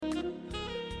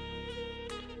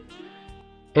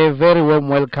A very warm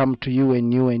welcome to you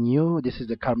and you and you. This is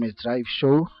the Calmness Drive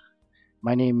Show.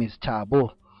 My name is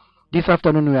Tabo. This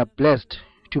afternoon we are blessed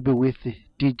to be with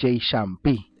DJ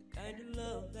Shampi. Kind of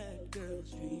love that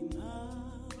girls dream of.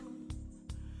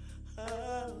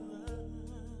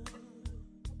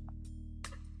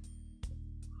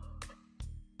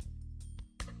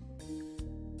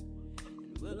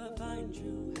 And will I find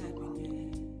true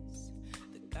happiness?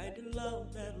 The kind of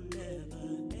love that'll never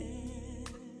end.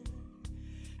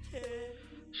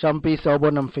 Shampi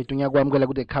sawubona mfethu ngiyakwamukela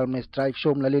ku the Calmness Drive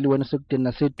Show. Mlaleli wena sekudeni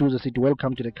naseduze sithi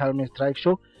welcome to the Calmness Drive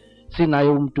Show. Sinaye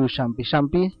umuntu Shampi.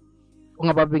 Shampi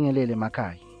ungababingelele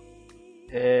emakhaya.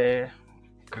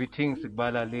 Greetings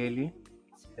kubalaleli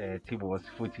Thibo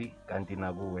futhi kanti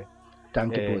nakuwe.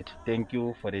 Thank you, Bhuti. Thank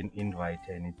you for the invite,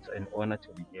 and it's an honor to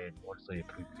be here and also a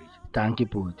privilege. Thank you,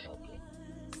 Bhuti.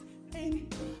 I'm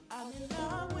in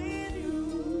love with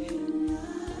you.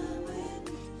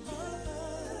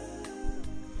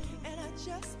 And I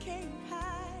just can't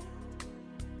hide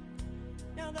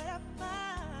now that I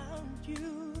found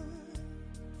you.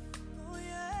 Oh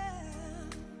yeah,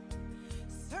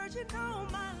 searching all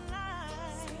my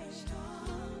life.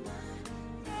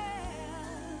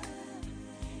 Yeah,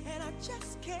 and I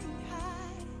just can't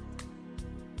hide.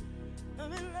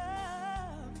 I'm in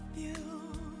love with you.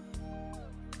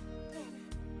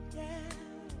 Yeah.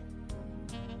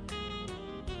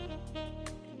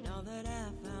 And now that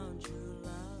I found true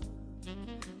love,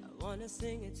 I wanna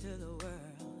sing it to the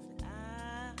world.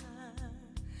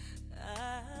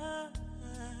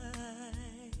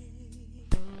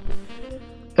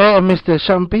 Mr.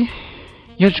 Shampi,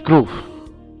 huge groove.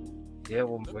 Yeah,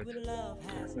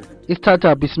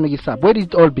 Isthatha bisimikisa. Where did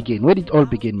it all begin? Where did it all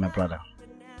begin, my brother?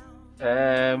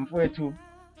 Mfowethu,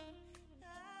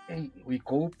 we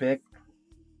go back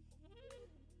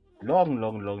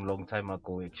long time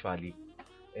ago actually.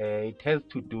 It has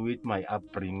to do with my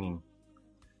upbringing.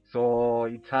 So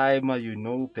it's time,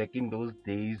 back in those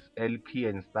days, LP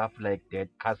and stuff like that,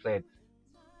 cassettes.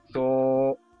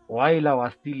 So while I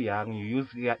was still young,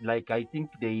 I think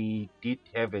they did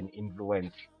have an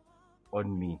influence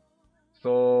on me.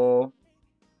 So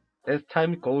as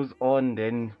time goes on,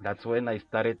 then that's when I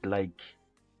started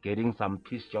getting some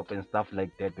piece job and stuff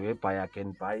like that, whereby I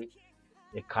can buy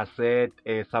a cassette.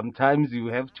 Sometimes you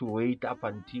have to wait up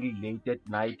until late at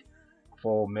night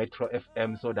for Metro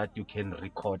FM so that you can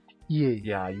record.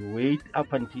 Yeah, you wait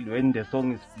up until when the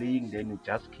song is playing, then you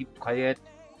just keep quiet,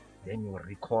 then you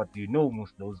record.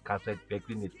 Most those cassettes back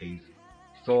in the days.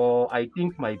 So I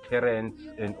think my parents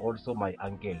and also my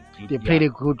uncle they played a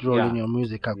good role in your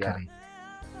musical career.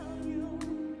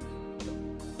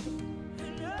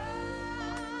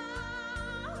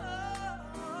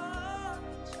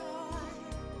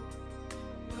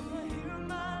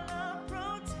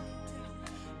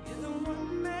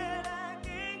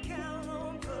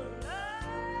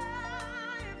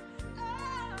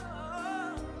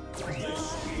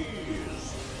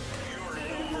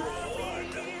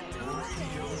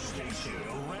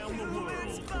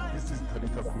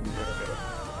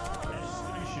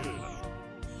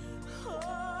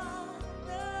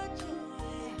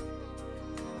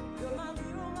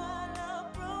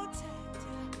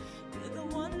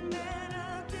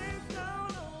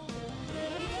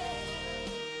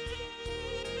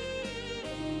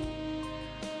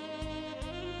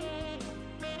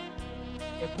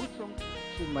 A good song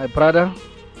to my brother.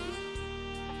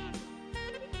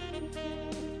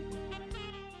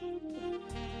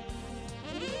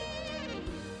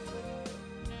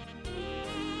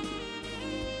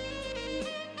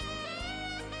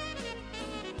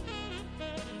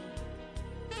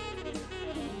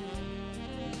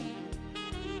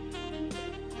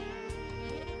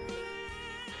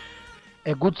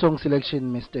 A good song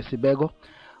selection, Mr. Sibego.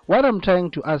 What I'm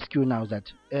trying to ask you now is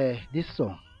that this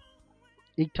song,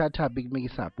 Iktata Big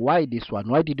Mix Up, why this one?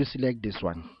 Why did you select this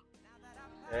one?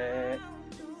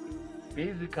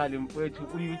 Basically, Mfowethu,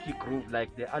 Uyuthi Groove,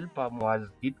 the album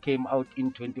it came out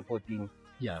in 2014.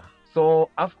 Yeah. So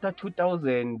after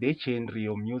 2000, the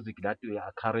genre of music that we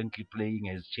are currently playing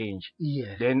has changed.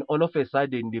 Yeah. Then all of a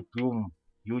sudden, the boom,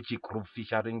 UG Group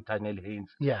featuring Tunnel Haynes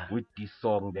with this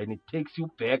song. Then it takes you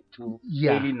back to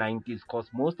early 90s, because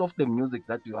most of the music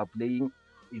that you are playing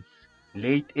is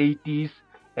late 80s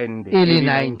and early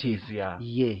 90s. Yeah.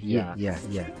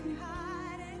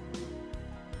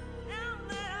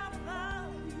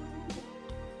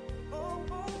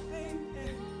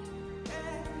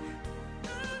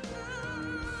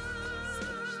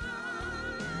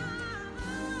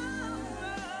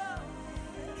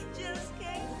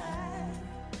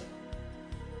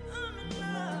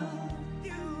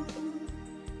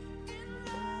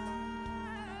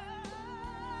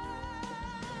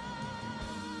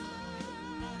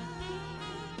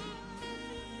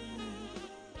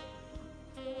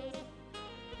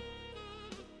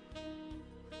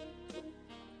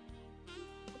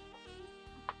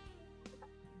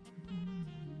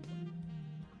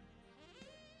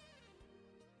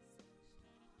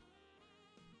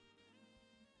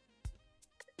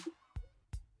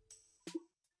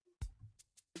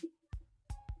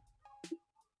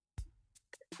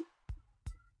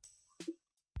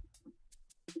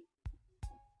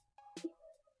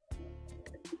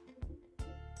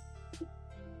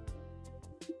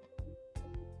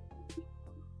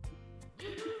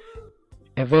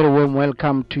 A very warm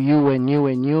welcome to you and you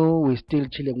and you. We're still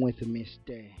chilling with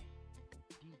Mr.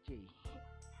 DJ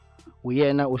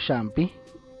Uyena Ushampi.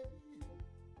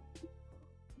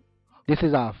 This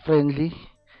is our friendly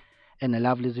and a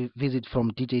lovely visit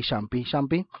from DJ Shampi.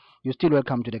 Shampi, you're still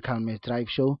welcome to the Calmness Drive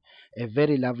Show. A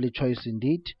very lovely choice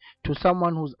indeed. To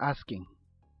someone who's asking,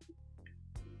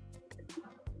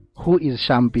 who is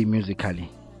Shampi musically?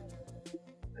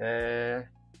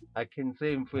 I can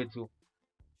say mfowethu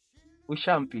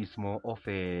uShampi is more of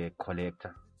a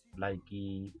collector. Like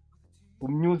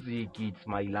music, it's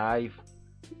my life.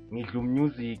 Ngidla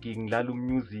music, ngilala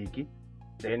music.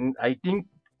 Then I think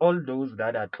all those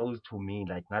that are close to me,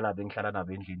 like nalabo engihlala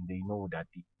nabo endlini, they know that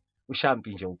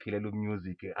uShampi nje uphilela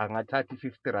music. Angathathi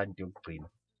 50 rand yokugcina.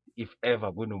 If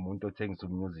ever kunomuntu othengisa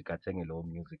music, athenge lowo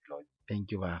music loyo.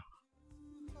 Thank you, Ba.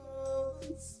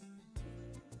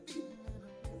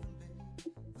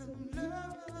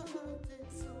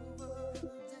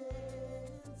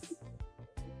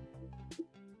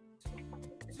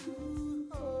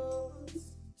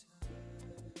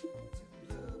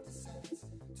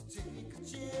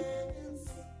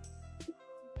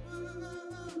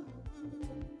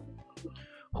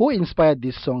 Who inspired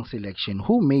this song selection?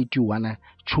 Who made you wanna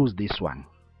choose this one?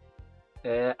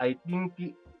 I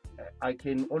think I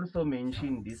can also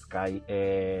mention this guy,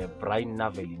 Brian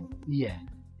Navelin. Yeah.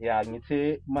 Yeah,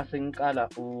 ngithe masengqala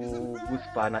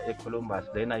uSpana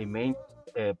eColumbus, then I met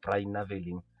Brian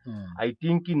Navelin. I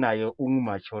think naye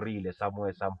ungimaturile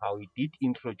somewhere somehow. He did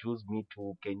introduce me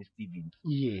to Kenny Stevens.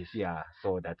 Yes. Yeah,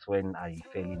 so that's when I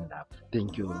fell in love.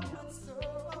 Thank you.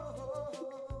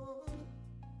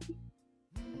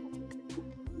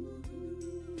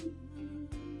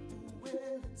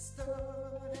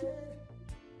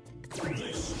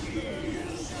 This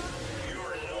is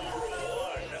your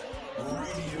 #1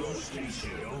 radio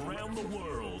station around the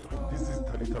world. This is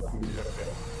Talita Kumi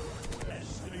FM. Best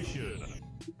station.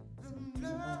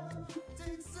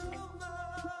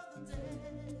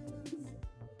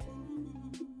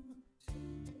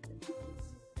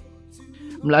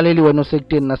 Mlaleli wena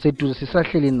osekuteni naseduze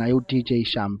sisahleli naye uDJ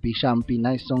Shampi. Shampi,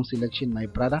 nice song selection, my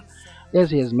brother. As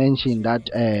he has mentioned that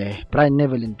Brian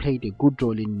Nevelin played a good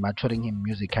role in maturing him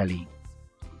musically.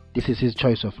 This is his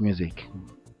choice of music.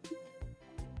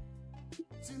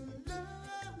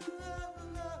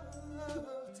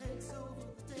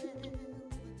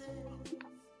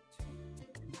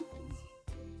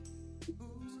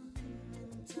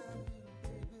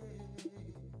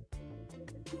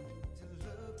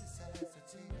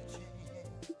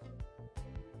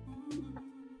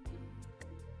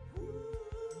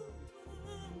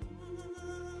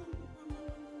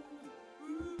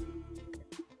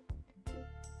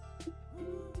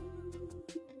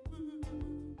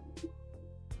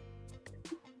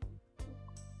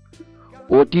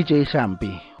 DJ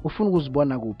Shampi, ufuna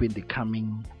ukuzibona kuphi in the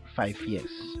coming 5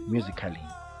 years musically?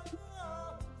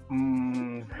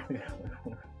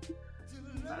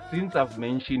 Since I've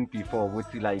mentioned before,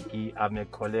 I'm a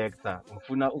collector.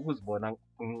 Ngifuna ukuzibona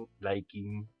like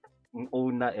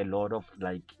own a lot of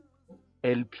like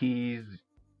LPs,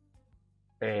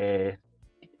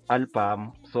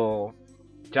 album. So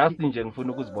just nje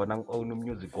ngifuna ukuzibona own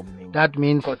music omningi. That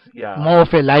means yeah, more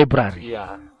of a library.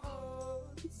 Yeah.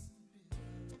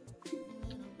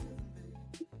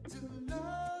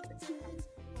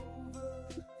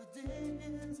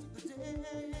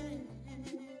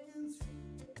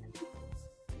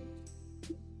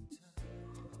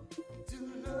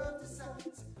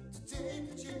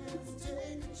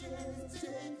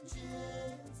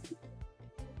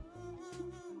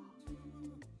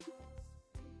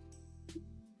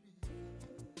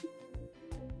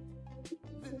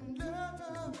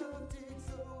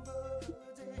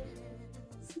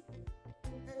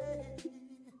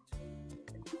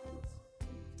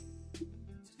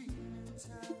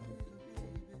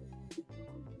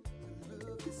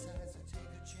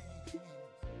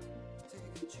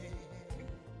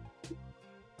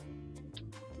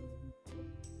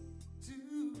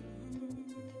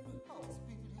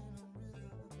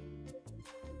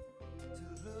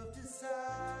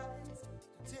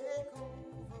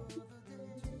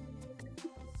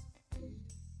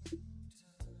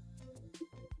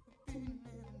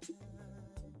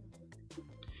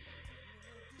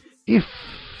 If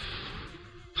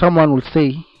someone would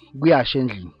say, Kuyasha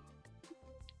endlini,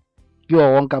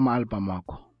 kuwo wonke ama-album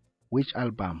wakho, which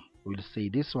album will say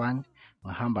this one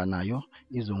ngihamba nayo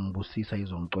izongibusisa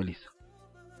izongixolisa?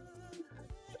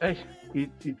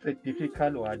 It's a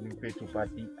difficult one, but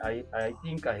I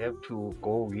think I have to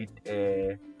go with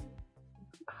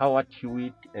Howard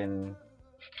Hewitt and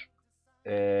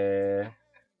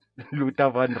Luther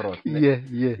Vandross. Yeah.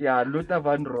 Yeah, Luther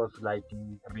Vandross, like,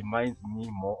 he reminds me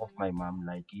more of my mom.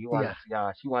 Like, she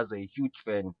was a huge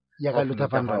fan Yeah, of Luther Luther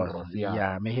Van Ross. Vandross. Yeah.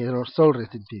 Yeah, may his soul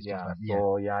rest in peace, Yeah, Luther. Yeah.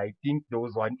 so yeah, I think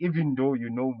those one, even though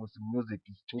music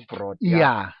is too broad,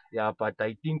 Yeah. yeah, but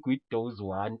I think with those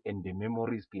one and the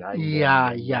memories behind them, Yeah,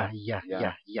 then,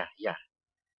 yeah.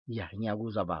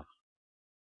 Ngiyakuzwa baba.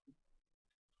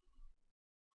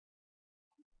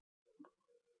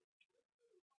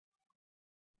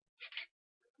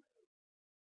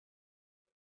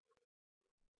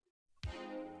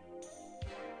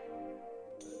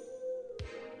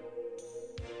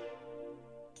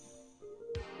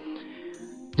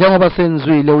 Njengoba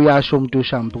senzwile uyasho umuntu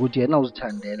ushampa ukuthi yena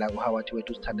uzithandela uHoward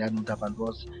wethu uzithandela uNtha Van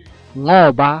Ross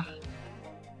ngoba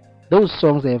those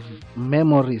songs have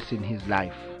memories in his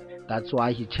life. That's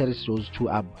why he cherished those two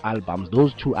albums,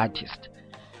 those two artists.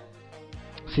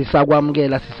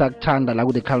 Sisakwamukela sisakuthanda la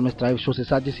ku The Calmest Drive Show,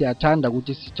 sisathi siyathanda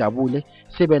ukuthi sijabule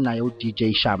sibe naye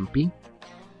uDJ Shampi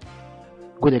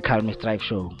ku The Calmest Drive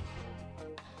Show.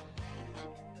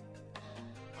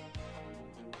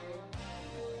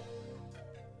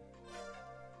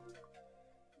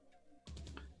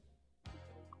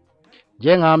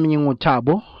 Njengami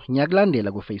nginguThabo,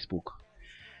 ngiyakulandela ku Facebook.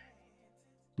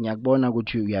 Ngiyakubona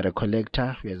ukuthi you are a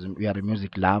collector, you are a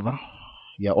music lover,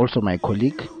 you are also my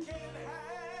colleague.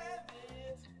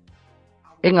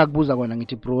 Engakubuza kona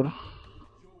ngithi bro,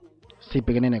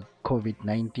 sibhekene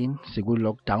ne-COVID-19, siku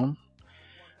lockdown.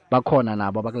 Bakhona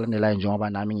nabo abakulandelayo njengoba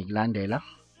nami ngikulandela.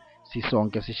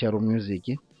 Sisonke sishare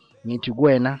music. Ngithi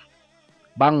kuwena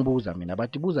bangibuza mina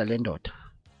bathi buza le ndoda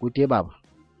ukuthi baba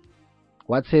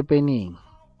what's happening,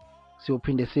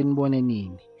 siyophinde sinibone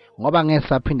nini, ngoba ngeke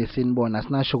saphinde sinibona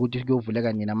sinasho ukuthi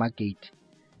kuyovuleka nini amagate.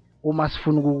 Uma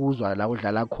sifuna ukukuzwa la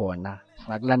udlala khona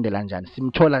singakulandela njani,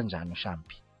 simthola njani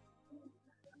uShampi?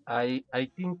 I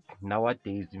think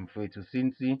nowadays, in fact,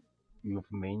 since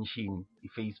you've mentioned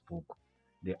Facebook,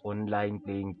 the online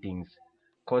playing things,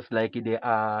 because like there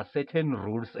are certain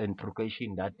rules and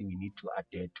precautions that we need to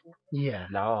adhere to. Yeah.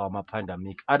 Now I'm a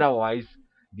pandemic. Otherwise,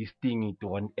 this thing it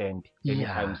won't end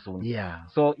anytime soon. Yeah.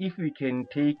 So if we can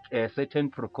take a certain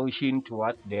precaution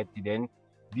towards that, then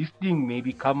this thing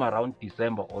maybe come around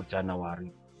December or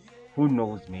January. Who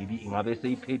knows? Maybe ingabe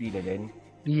seyiphelile then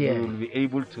Yeah. you will be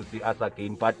able to see us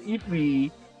again. But if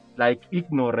we like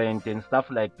ignorant and stuff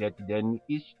like that, then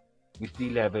we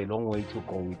still have a long way to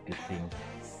go with this thing.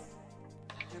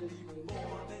 This is your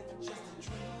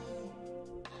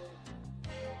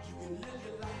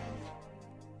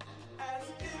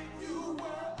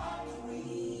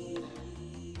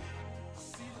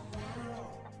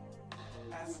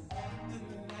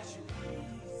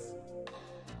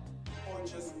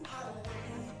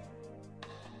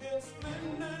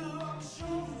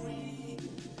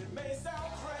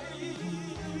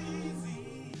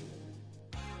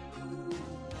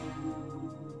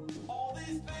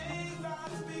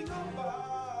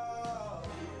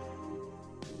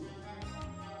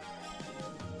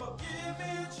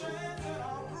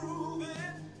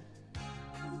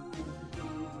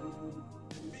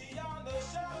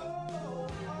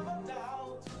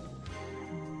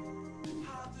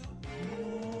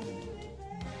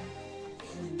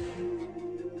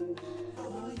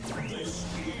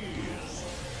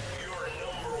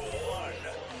 #1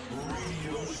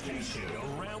 radio station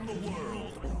around the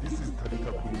world. This is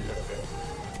Talita Queen FM.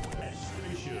 Best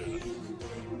station.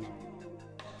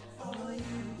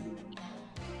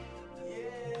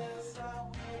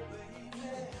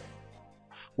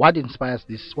 What inspires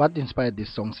this? What inspired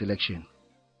this song selection?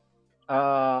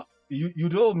 You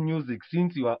know music,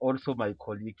 since you are also my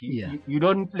colleague, Yeah. you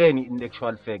don't play any in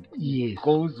actual fact. Yes. It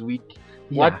goes with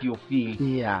Yeah. what you feel.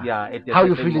 Yeah. Yeah. At a How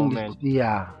you certain feeling moment. this?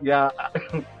 Yeah. Yeah.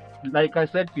 Like I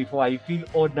said before, I feel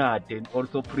honored and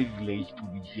also privileged to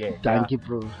be here. Thank you,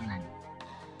 bro.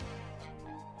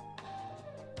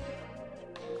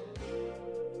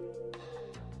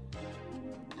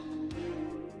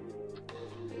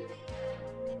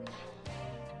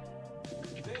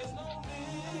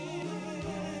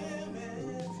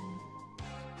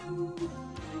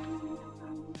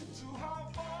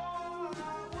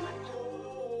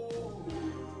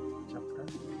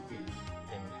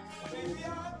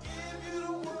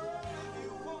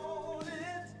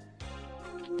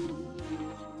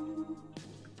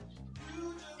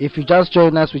 If you just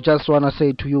join us, we just want to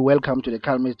say to you, welcome to the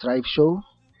Calmest Drive Show.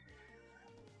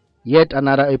 Yet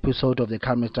another episode of the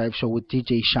Calmest Drive Show with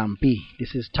DJ Shampi.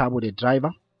 This is Thabo the driver.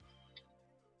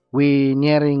 We're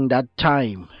nearing that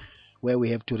time where we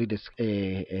have to read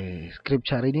a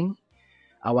scripture reading.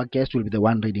 Our guest will be the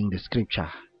one reading the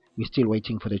scripture. We're still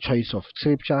waiting for the choice of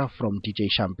scripture from DJ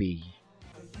Shampi.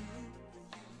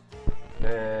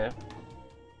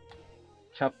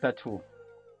 Chapter 2,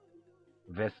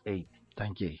 verse 8.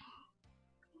 Thank you.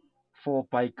 For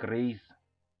by grace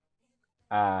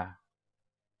are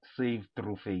saved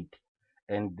through faith,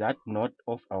 and that not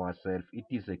of ourselves, it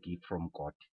is a gift from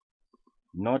God,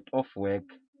 not of work,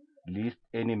 lest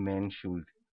any man should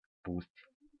boast.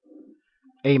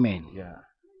 Amen. Yeah.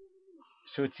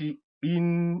 So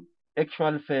in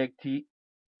actual fact,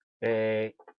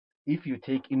 if you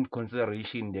take in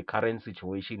consideration the current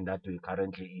situation that we're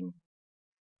currently in,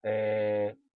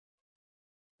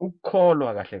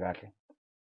 ukukholwa kahle kahle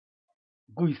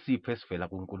kuyisipho esivela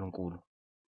kuNkulunkulu.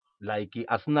 Like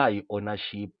asinayo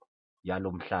ownership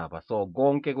yalo mhlaba. So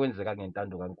konke kwenzeka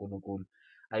ngentando kaNkulunkulu.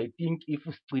 I think if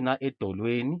usigcina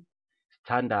edolweni,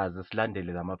 sithandaze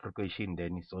silandele lama precaution,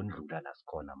 then sondlula la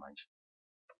sikhona manje.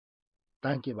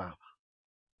 Thank you, Baba.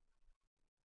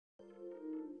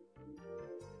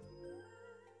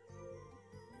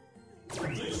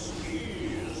 This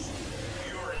is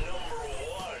your number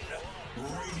 1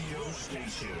 radio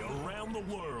station around the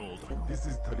world. This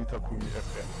is Talita Kumi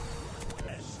FM.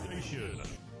 S Station.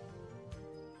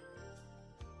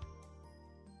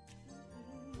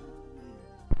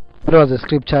 That was a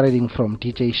scripture reading from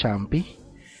DJ Shampi.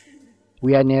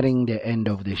 We are nearing the end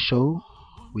of the show.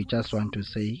 We just want to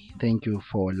say thank you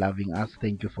for loving us.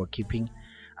 Thank you for keeping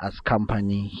us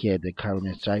company here at the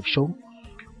Calmness Drive Show.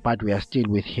 But we are still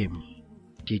with him,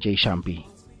 DJ Shampi.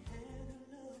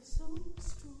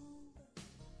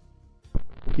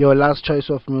 Your last choice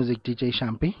of music, DJ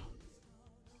Shampi?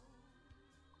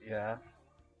 Yeah.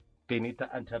 Benita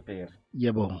Antaber.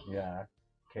 Yebo. Yeah.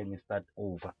 Can you start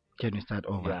over? Can we start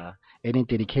over? Yeah. Any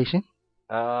dedication?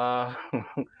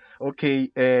 Okay,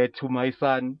 to my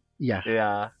son. Yeah.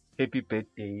 Yeah. Happy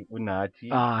birthday, Unati.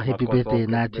 Happy birthday,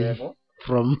 Nati.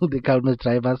 From the Calmness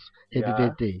Drivers, happy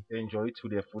birthday. Enjoy to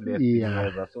the fullest. Yeah.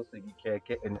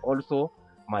 And also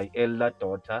my elder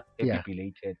daughter, happy Yeah.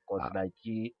 belated, because like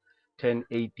he turned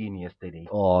 18 yesterday.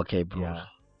 Oh, okay, bro. Yeah.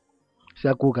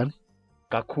 Siyakuka.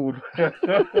 Kakulu.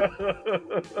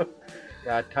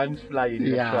 Yeah, times fly in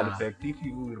Yeah. actual fact. If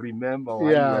you remember while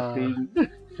you were playing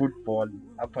football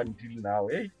up until now,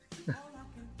 eh?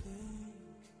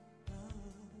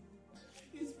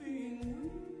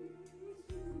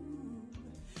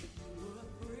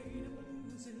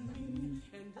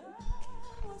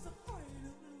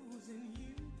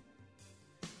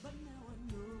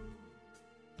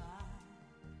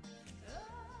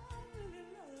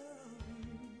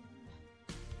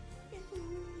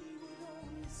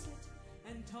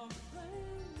 Talk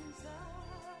things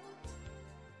out.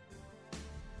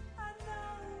 I know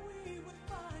we would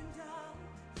find out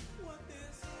what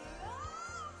this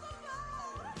love's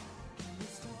about. Can we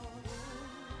start over?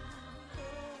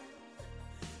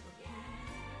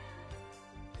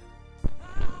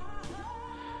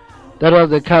 That was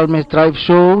the Calmness Drive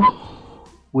Show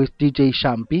with DJ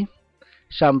Shampi.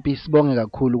 Shampi, sibonge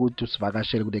kakhulu ukuthi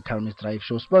usivakashele ku the Calmness Drive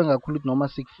Show. Sibonge kakhulu ukuthi noma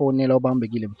sikufonela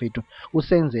ubambekile mfethu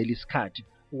usenzele isikhathi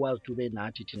ukwazi ube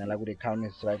nathi thina la ku the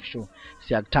Calmness Drive Show.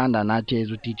 Siyakuthanda nathi as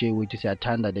DJ wethu,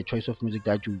 siyathanda the choice of music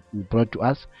that you brought to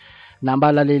us.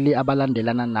 Nabalaleli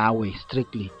abalandelana nawe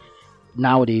strictly,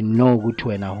 now they know ukuthi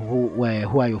wena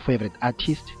who are your favorite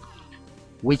artists,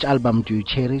 which album do you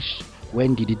cherish,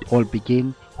 when did it all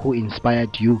begin, who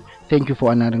inspired you. Thank you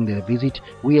for honoring the visit.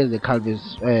 We as the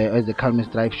Calmness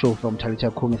Drive Show from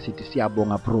Talita Kumi City,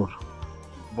 siyabonga bro.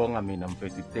 Bonga mina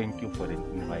mfethu. Thank you for the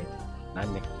invite. Na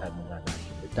next time ungana.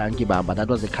 Thank you, Baba. That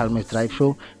was the Calmness Drive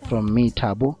Show from me,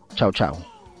 Tabo. Ciao, ciao.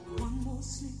 One more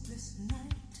sleepless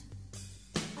night.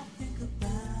 I think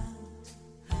about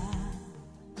how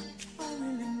I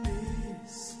really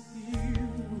miss you.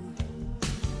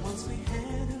 Once we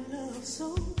had a love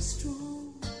so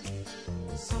strong,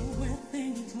 somewhere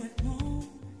things went wrong.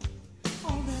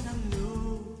 All that I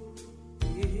know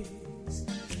is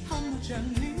how much I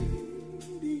need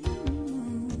you.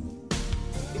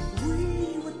 If we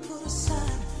would put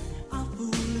aside our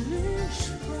foolish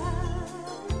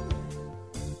pride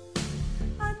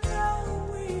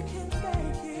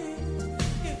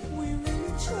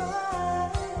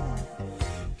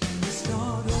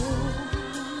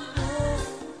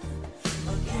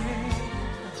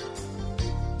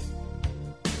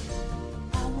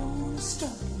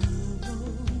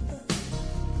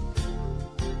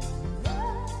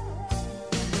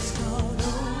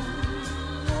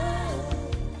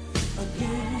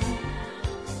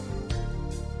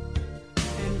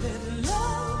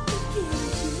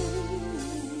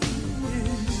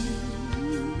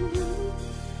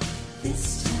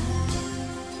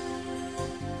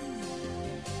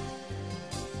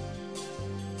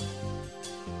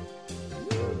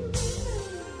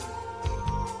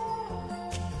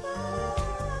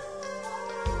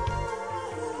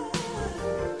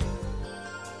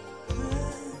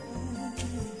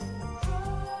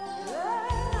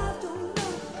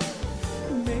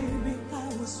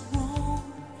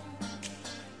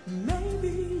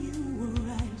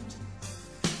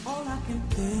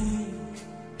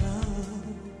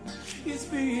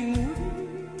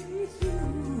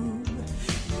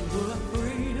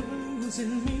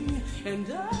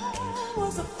I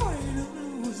was afraid of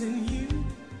losing you,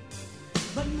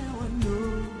 but now I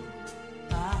know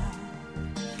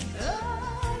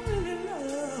I really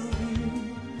love you.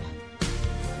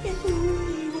 If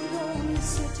we would only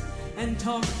sit and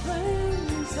talk plain.